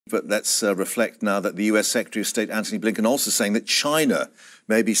But let's reflect now that the US Secretary of State Antony Blinken also saying that China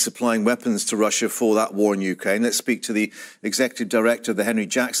may be supplying weapons to Russia for that war in Ukraine. Let's speak to the Executive Director of the Henry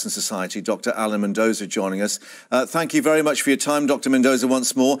Jackson Society, Dr. Alan Mendoza, joining us. Thank you very much for your time, Dr. Mendoza,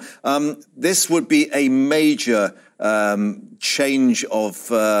 once more. This would be a major change of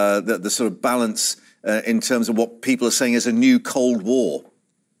the sort of balance in terms of what people are saying is a new Cold War.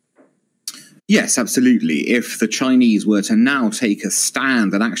 Yes, absolutely. If the Chinese were to now take a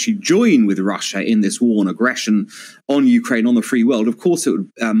stand and actually join with Russia in this war and aggression on Ukraine, on the free world, of course it would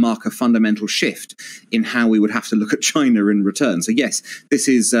mark a fundamental shift in how we would have to look at China in return. So yes, this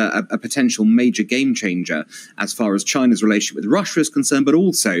is a potential major game changer as far as China's relationship with Russia is concerned, but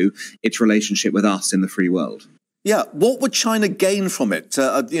also its relationship with us in the free world. Yeah, what would China gain from it?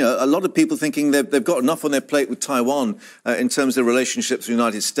 A lot of people thinking they've got enough on their plate with Taiwan in terms of their relationships with the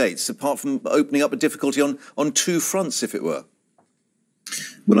United States, apart from opening up a difficulty on two fronts, if it were.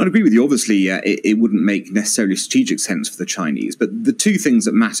 Well, I'd agree with you. Obviously, it wouldn't make necessarily strategic sense for the Chinese. But the two things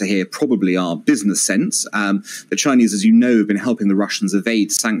that matter here probably are business sense. The Chinese, as you know, have been helping the Russians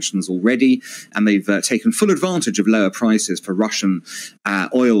evade sanctions already, and they've taken full advantage of lower prices for Russian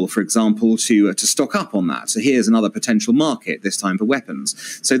oil, for example, to stock up on that. So here's another potential market, this time for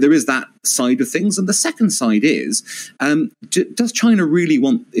weapons. So there is that side of things. And the second side is, does China really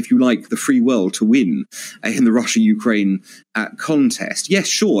want, if you like, the free world to win in the Russia-Ukraine contest?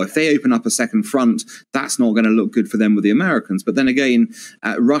 Yes, sure, if they open up a second front, that's not going to look good for them with the Americans. But then again,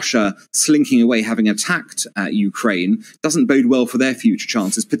 Russia slinking away, having attacked Ukraine, doesn't bode well for their future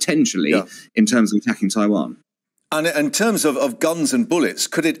chances, potentially, in terms of attacking Taiwan. And in terms of guns and bullets,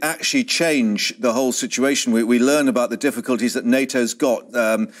 could it actually change the whole situation? We learn about the difficulties that NATO's got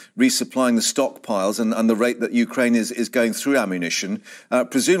resupplying the stockpiles and the rate that Ukraine is going through ammunition.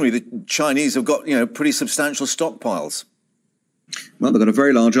 Presumably the Chinese have got, pretty substantial stockpiles. Well, they've got a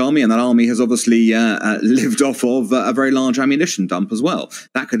very large army, and that army has obviously lived off of a very large ammunition dump as well.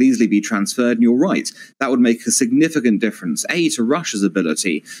 That could easily be transferred, and you're right. That would make a significant difference, A, to Russia's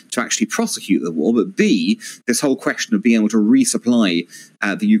ability to actually prosecute the war, but B, this whole question of being able to resupply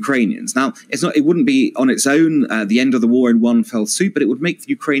the Ukrainians. Now, it wouldn't be on its own the end of the war in one fell swoop, but it would make the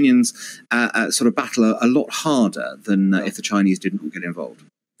Ukrainians sort of battle a lot harder than if the Chinese didn't get involved.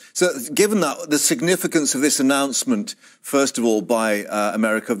 So given that, the significance of this announcement, first of all, by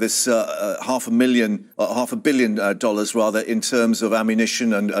America, of this $500 million rather, in terms of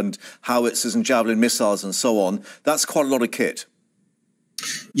ammunition and howitzers and Javelin missiles and so on, that's quite a lot of kit.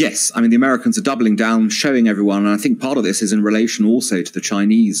 Yes, I mean, the Americans are doubling down, showing everyone, and I think part of this is in relation also to the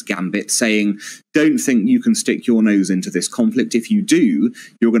Chinese gambit, saying, don't think you can stick your nose into this conflict. If you do,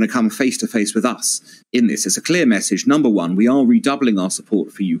 you're going to come face to face with us in this. It's a clear message. Number one, we are redoubling our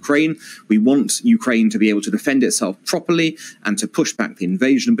support for Ukraine. We want Ukraine to be able to defend itself properly and to push back the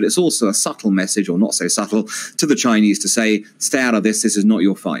invasion, but it's also a subtle message, or not so subtle, to the Chinese to say, stay out of this is not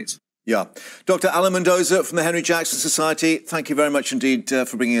your fight. Yeah. Dr. Alan Mendoza from the Henry Jackson Society, thank you very much indeed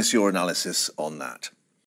for bringing us your analysis on that.